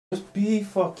Just be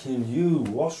fucking you.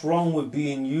 What's wrong with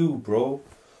being you, bro?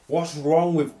 What's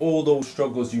wrong with all those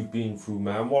struggles you've been through,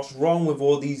 man? What's wrong with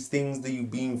all these things that you've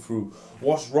been through?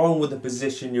 What's wrong with the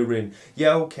position you're in?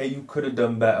 Yeah, okay, you could have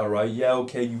done better, right? Yeah,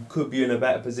 okay, you could be in a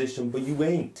better position, but you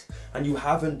ain't. And you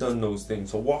haven't done those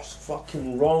things. So what's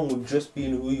fucking wrong with just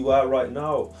being who you are right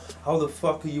now? How the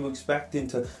fuck are you expecting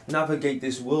to navigate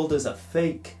this world as a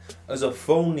fake, as a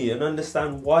phony, and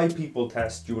understand why people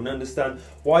test you, and understand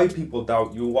why people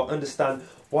doubt you, understand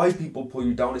why people pull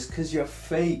you down? It's because you're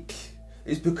fake.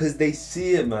 It's because they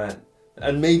see it, man.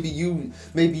 And maybe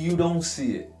you don't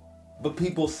see it, but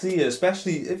people see it.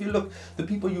 Especially if you look, the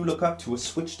people you look up to are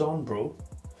switched on, bro.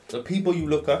 The people you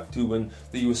look up to and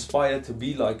that you aspire to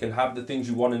be like and have the things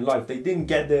you want in life, they didn't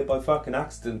get there by fucking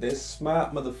accident. They're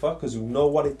smart motherfuckers who know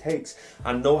what it takes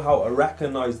and know how to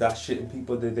recognize that shit in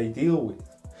people that they deal with.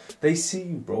 They see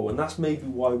you, bro, and that's maybe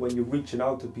why when you're reaching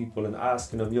out to people and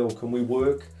asking them, yo, can we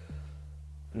work?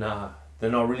 Nah, they're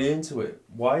not really into it.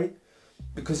 Why?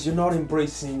 Because you're not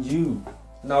embracing you.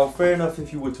 Now, fair enough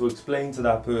if you were to explain to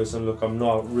that person, look, I'm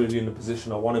not really in the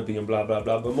position I want to be and blah, blah,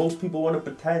 blah. But most people want to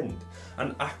pretend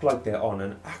and act like they're on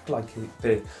and act like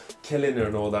they're killing her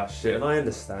and all that shit. And I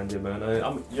understand you, man.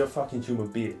 You're a fucking human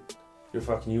being. You're a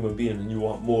fucking human being and you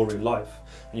want more in life.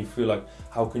 And you feel like,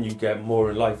 how can you get more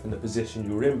in life in the position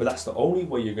you're in? But that's the only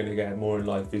way you're going to get more in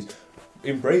life is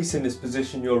embracing this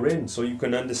position you're in, so you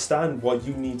can understand what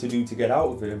you need to do to get out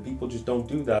of it. And people just don't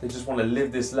do that. They just want to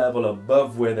live this level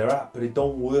above where they're at, but it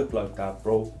don't work like that,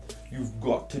 bro. You've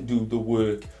got to do the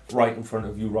work right in front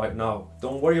of you right now.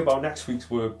 Don't worry about next week's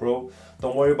work, bro.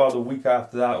 Don't worry about the week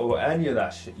after that or any of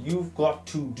that shit. You've got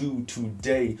to do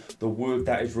today the work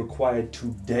that is required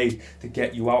today to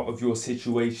get you out of your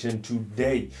situation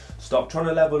today. Stop trying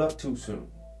to level up too soon.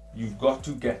 You've got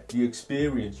to get the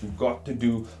experience. You've got to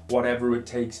do whatever it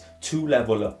takes to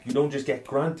level up. You don't just get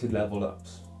granted level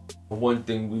ups. And one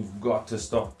thing we've got to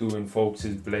stop doing, folks,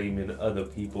 is blaming other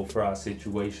people for our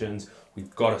situations.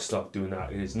 We've got to stop doing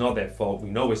that. It is not their fault. We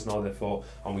know it's not their fault.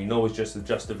 And we know it's just a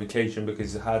justification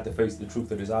because it's hard to face the truth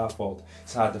that it's our fault.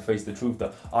 It's hard to face the truth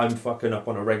that I'm fucking up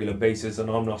on a regular basis and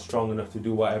I'm not strong enough to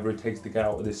do whatever it takes to get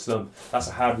out of this slump. That's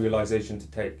a hard realization to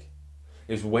take.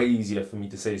 It's way easier for me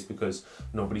to say it's because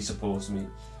nobody supports me.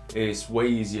 It's way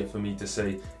easier for me to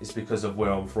say it's because of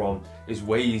where I'm from. It's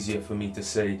way easier for me to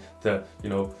say that, you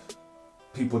know,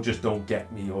 people just don't get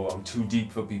me or I'm too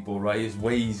deep for people, right? It's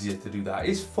way easier to do that.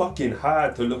 It's fucking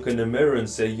hard to look in the mirror and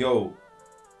say, yo,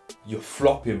 you're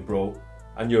flopping, bro,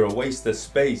 and you're a waste of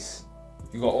space.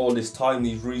 You got all this time,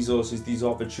 these resources, these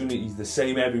opportunities, the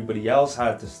same everybody else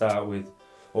had to start with,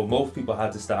 or most people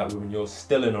had to start with, and you're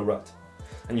still in a rut.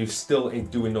 And you still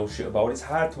ain't doing no shit about it. It's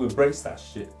hard to embrace that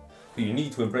shit. But you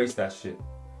need to embrace that shit.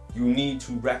 You need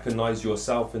to recognize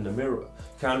yourself in the mirror.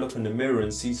 You can't look in the mirror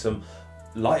and see some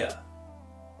liar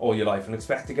all your life and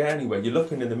expect to get anywhere. You're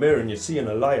looking in the mirror and you're seeing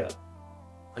a liar.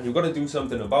 And you've got to do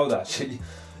something about that shit.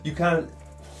 You can't...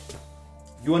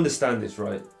 You understand this,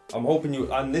 right? I'm hoping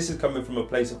you... And this is coming from a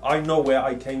place of... I know where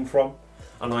I came from.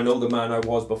 And I know the man I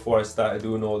was before I started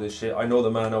doing all this shit. I know the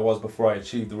man I was before I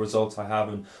achieved the results I have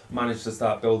and managed to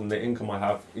start building the income I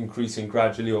have, increasing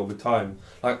gradually over time.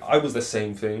 Like, I was the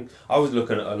same thing. I was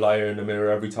looking at a liar in the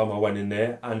mirror every time I went in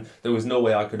there, and there was no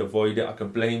way I could avoid it. I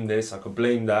could blame this, I could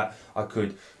blame that, I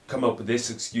could come up with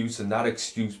this excuse and that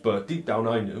excuse, but deep down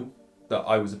I knew that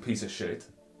I was a piece of shit,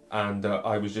 and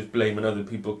I was just blaming other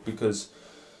people because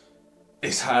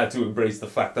it's hard to embrace the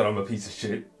fact that I'm a piece of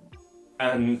shit.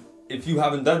 And if you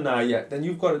haven't done that yet, then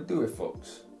you've got to do it,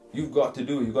 folks. You've got to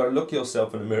do it. You've got to look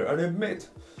yourself in the mirror and admit,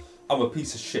 I'm a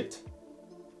piece of shit.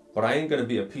 But I ain't going to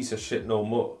be a piece of shit no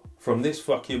more. From this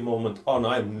fucking moment on,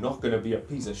 I'm not going to be a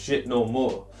piece of shit no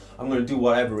more. I'm going to do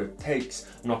whatever it takes.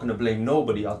 I'm not going to blame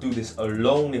nobody. I'll do this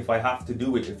alone if I have to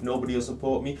do it. If nobody will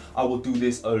support me, I will do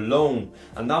this alone.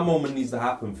 And that moment needs to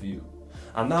happen for you.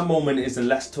 And that moment isn't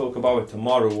let's talk about it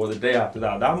tomorrow or the day after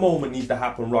that. That moment needs to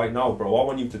happen right now, bro. I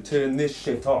want you to turn this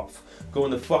shit off. Go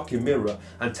in the fucking mirror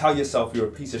and tell yourself you're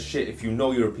a piece of shit if you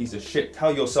know you're a piece of shit.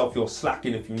 Tell yourself you're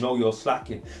slacking if you know you're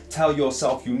slacking. Tell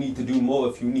yourself you need to do more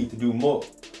if you need to do more.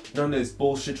 None of this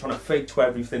bullshit trying to fake to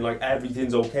everything like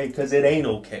everything's okay, because it ain't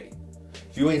okay.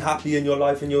 If you ain't happy in your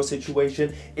life, in your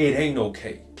situation, it ain't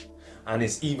okay. And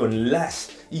it's even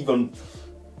less,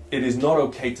 it is not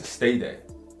okay to stay there.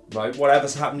 Right,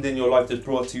 whatever's happened in your life that's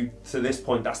brought you to this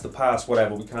point, that's the past,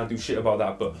 whatever, we can't do shit about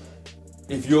that. But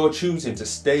if you're choosing to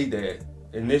stay there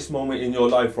in this moment in your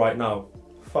life right now,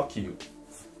 fuck you.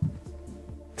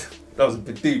 That was a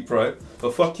bit deep, right?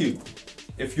 But fuck you.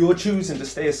 If you're choosing to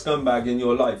stay a scumbag in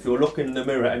your life, you're looking in the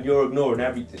mirror and you're ignoring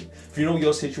everything. If you know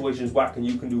your situation's whack and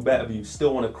you can do better, but you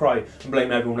still want to cry and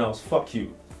blame everyone else, fuck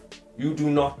you. You do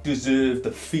not deserve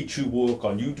the feet you walk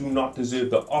on. You do not deserve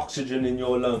the oxygen in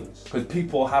your lungs. Because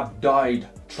people have died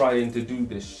trying to do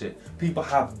this shit. People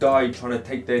have died trying to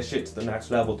take their shit to the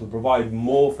next level to provide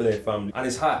more for their family. And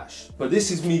it's harsh. But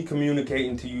this is me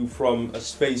communicating to you from a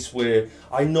space where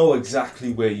I know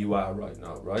exactly where you are right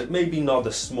now, right? Maybe not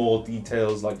the small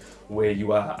details like where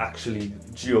you are actually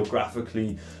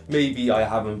geographically. Maybe I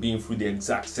haven't been through the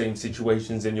exact same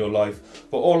situations in your life.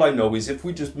 But all I know is if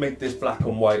we just make this black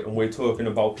and white and we're talking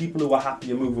about people who are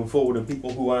happy and moving forward and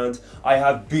people who aren't, I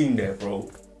have been there, bro.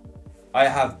 I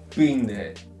have been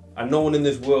there. And no one in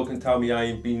this world can tell me I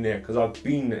ain't been there, because I've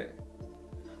been there.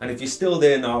 And if you're still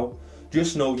there now,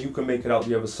 just know you can make it out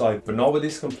the other side. But not with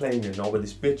this complaining, not with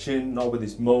this bitching, not with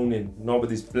this moaning, not with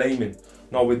this blaming,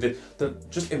 not with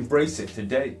just embrace it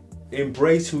today.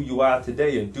 Embrace who you are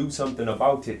today and do something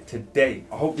about it today.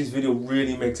 I hope this video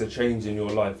really makes a change in your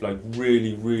life. Like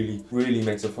really, really, really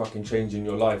makes a fucking change in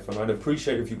your life. And I'd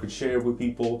appreciate if you could share it with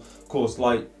people. Of course,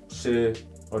 like, share,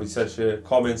 already said share,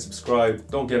 comment, subscribe.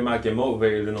 Don't get mad, get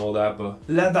motivated and all that, but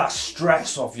let that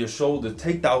stress off your shoulders.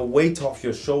 Take that weight off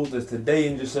your shoulders today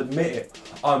and just admit it.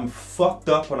 I'm fucked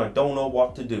up and I don't know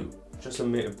what to do. Just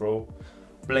admit it, bro.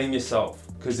 Blame yourself,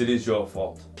 because it is your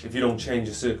fault. If you don't change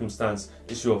your circumstance,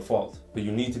 it's your fault. But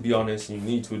you need to be honest and you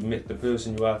need to admit the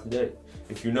person you are today.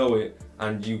 If you know it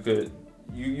and you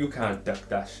can't duck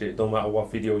that shit. Don't matter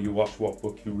what video you watch, what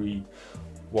book you read,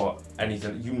 what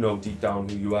anything, you know deep down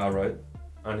who you are, right?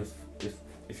 And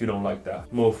if you don't like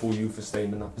that, more fool you for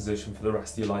staying in that position for the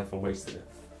rest of your life and wasting it.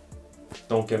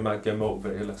 Don't get mad, get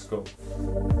motivated, let's go.